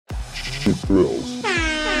cheap thrills.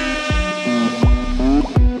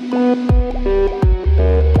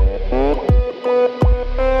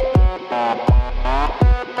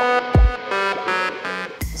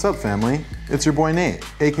 What's up, family? It's your boy Nate,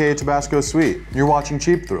 aka Tabasko Sweet. You're watching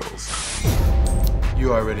Cheap Thrills.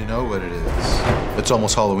 You already know what it is. It's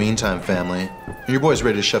almost Halloween time, family. And your boy's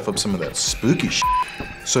ready to chef up some of that spooky shit.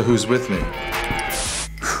 So who's with me?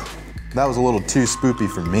 That was a little too spoopy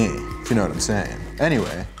for me, if you know what I'm saying.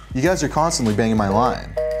 Anyway, you guys are constantly banging my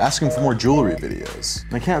line, asking for more jewelry videos.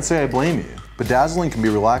 And I can't say I blame you. Bedazzling can be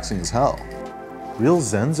relaxing as hell. Real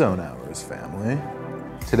Zen Zone hours, family.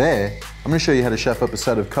 Today, I'm gonna show you how to chef up a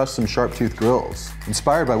set of custom sharp-tooth grills,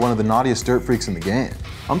 inspired by one of the naughtiest dirt freaks in the game.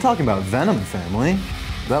 I'm talking about Venom, family.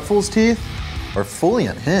 That fool's teeth are fully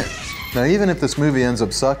unhinged. Now, even if this movie ends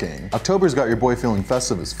up sucking, October's got your boy feeling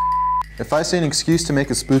festive as f. If I see an excuse to make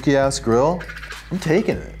a spooky-ass grill, I'm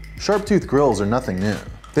taking it. Sharp-tooth grills are nothing new.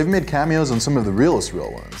 They've made cameos on some of the realest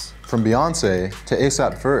real ones, from Beyonce to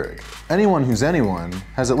ASAP Ferg. Anyone who's anyone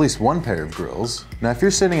has at least one pair of grills. Now, if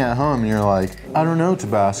you're sitting at home and you're like, I don't know,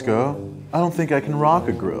 Tabasco, I don't think I can rock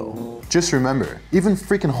a grill. Just remember, even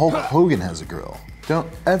freaking Hulk Hogan has a grill. Don't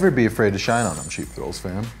ever be afraid to shine on them, Cheap Thrills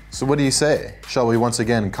fam. So what do you say? Shall we once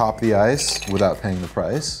again cop the ice without paying the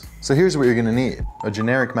price? So here's what you're gonna need. A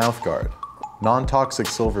generic mouth guard, non-toxic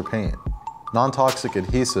silver paint, non-toxic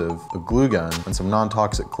adhesive, a glue gun, and some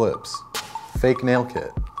non-toxic clips, fake nail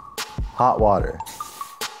kit, hot water,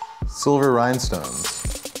 silver rhinestones.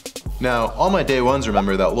 Now, all my day ones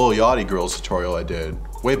remember that Lil Yachty Grills tutorial I did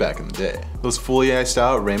way back in the day. Those fully iced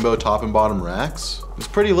out rainbow top and bottom racks, it was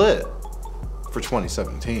pretty lit for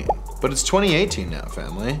 2017. But it's 2018 now,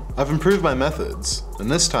 family. I've improved my methods, and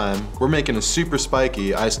this time, we're making a super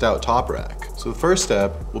spiky iced out top rack. So the first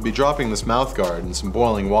step, we'll be dropping this mouth guard in some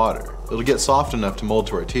boiling water. It'll get soft enough to mold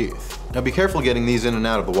to our teeth. Now be careful getting these in and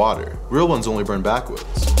out of the water. Real ones only burn backwards.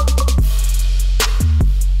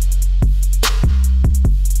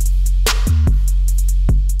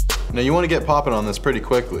 Now you want to get popping on this pretty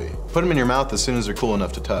quickly. Put them in your mouth as soon as they're cool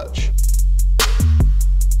enough to touch.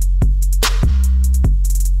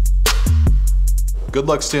 Good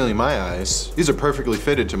luck stealing my ice. These are perfectly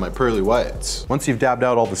fitted to my pearly whites. Once you've dabbed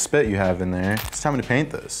out all the spit you have in there, it's time to paint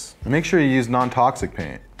this. And make sure you use non-toxic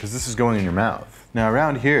paint, because this is going in your mouth. Now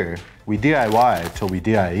around here, we DIY till we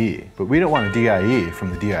DIE, but we don't want to DIE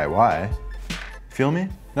from the DIY. Feel me?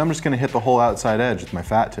 Now I'm just gonna hit the whole outside edge with my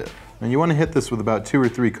fat tip. And you want to hit this with about 2 or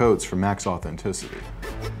 3 coats for max authenticity.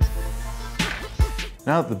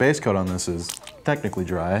 Now that the base coat on this is technically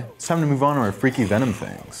dry, it's time to move on to our freaky venom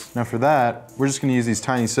things. Now for that, we're just gonna use these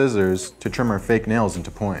tiny scissors to trim our fake nails into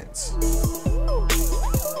points.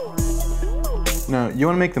 Now, you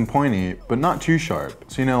wanna make them pointy, but not too sharp.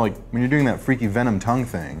 So you know, like when you're doing that freaky venom tongue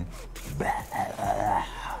thing,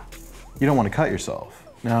 you don't wanna cut yourself.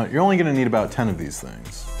 Now, you're only gonna need about 10 of these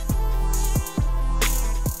things.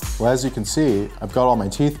 Well, as you can see, I've got all my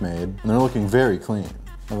teeth made, and they're looking very clean.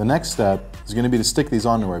 Now the next step is gonna be to stick these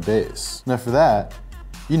onto our base. Now for that,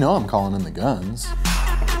 you know I'm calling in the guns.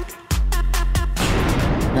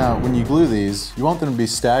 Now, when you glue these, you want them to be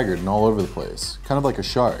staggered and all over the place, kind of like a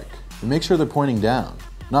shark. And make sure they're pointing down,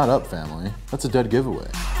 not up, family. That's a dead giveaway.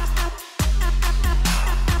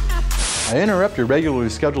 I interrupt your regularly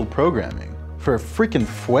scheduled programming for a freaking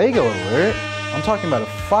fuego alert. I'm talking about a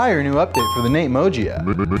fire new update for the Natemoji app.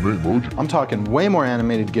 I'm talking way more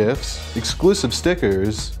animated GIFs, exclusive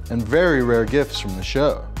stickers, and very rare GIFs from the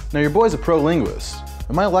show. Now your boy's a pro linguist,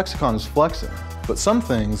 and my lexicon is flexing, but some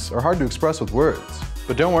things are hard to express with words.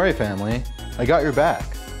 But don't worry, family, I got your back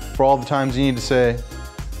for all the times you need to say,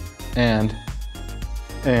 and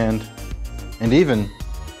even.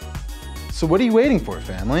 So what are you waiting for,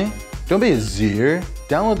 family? Don't be a Zier.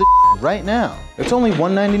 Download the right now. It's only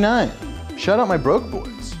 $1.99. Shout out my broke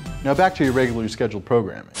boys. Now back to your regularly scheduled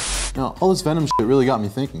programming. Now, all this Venom shit really got me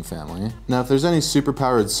thinking, family. Now, if there's any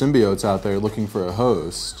superpowered symbiotes out there looking for a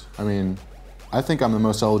host, I mean, I think I'm the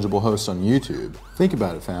most eligible host on YouTube. Think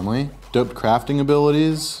about it, family. Dope crafting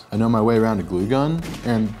abilities, I know my way around a glue gun,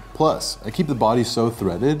 and plus, I keep the body so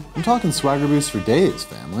threaded, I'm talking swagger boost for days,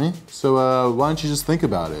 family. So why don't you just think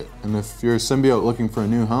about it? And if you're a symbiote looking for a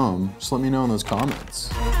new home, just let me know in those comments.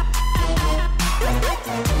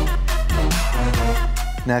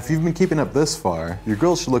 Now, if you've been keeping up this far, your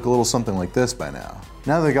grills should look a little something like this by now.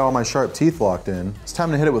 Now that I got all my sharp teeth locked in, it's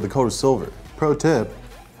time to hit it with a coat of silver. Pro tip,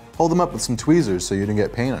 hold them up with some tweezers so you don't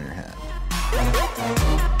get paint on your hand.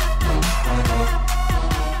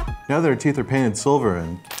 Now that our teeth are painted silver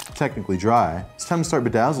and technically dry, it's time to start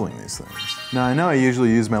bedazzling these things. Now I know I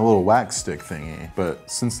usually use my little wax stick thingy, but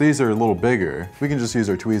since these are a little bigger, we can just use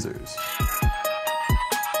our tweezers.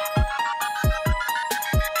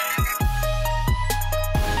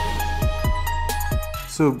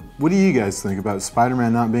 So, what do you guys think about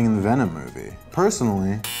Spider-Man not being in the Venom movie?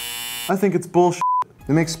 Personally, I think it's bullshit.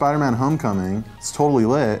 They make Spider-Man Homecoming, it's totally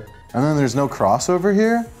lit, and then there's no crossover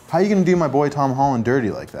here? How are you gonna do my boy Tom Holland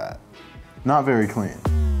dirty like that? Not very clean.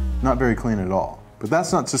 Not very clean at all. But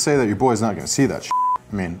that's not to say that your boy's not gonna see that shit.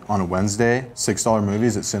 I mean, on a Wednesday, $6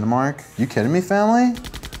 movies at Cinemark? You kidding me, family?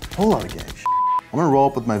 Whole lot of gang shit. I'm gonna roll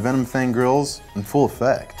up with my Venom-Inspired Grillz in full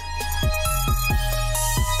effect.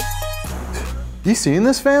 You seen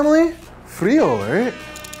this, family? Frio alert.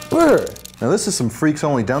 Brr. Now this is some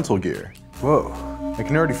freaks-only dental gear. Whoa, I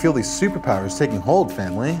can already feel these superpowers taking hold,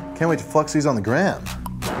 family. Can't wait to flex these on the gram.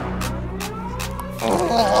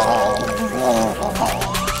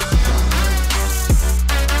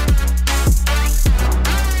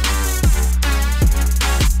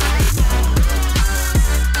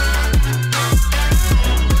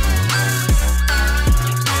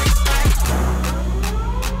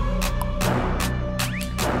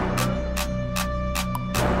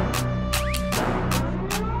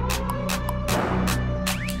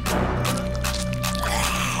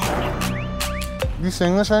 You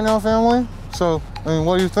sing this right now, family? So, I mean,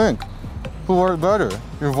 what do you think? Who worked better,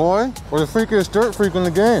 your boy or the freakiest dirt freak in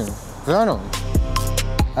the game, Venom?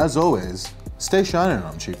 As always, stay shining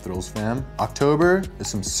on Chief Thrills, fam. October is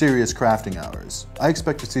some serious crafting hours. I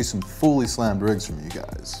expect to see some fully slammed rigs from you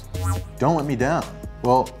guys. Don't let me down.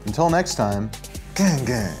 Well, until next time, gang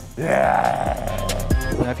gang. Yeah.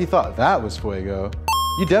 Now if you thought that was fuego,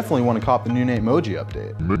 you definitely want to cop the new Natemoji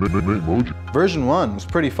update. Version 1 was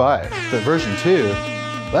pretty fire, but version 2,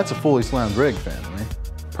 that's a fully slammed rig, family.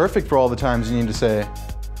 Perfect for all the times you need to say,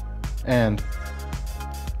 and,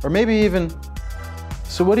 or maybe even,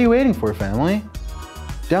 so what are you waiting for, family?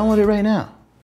 Download it right now.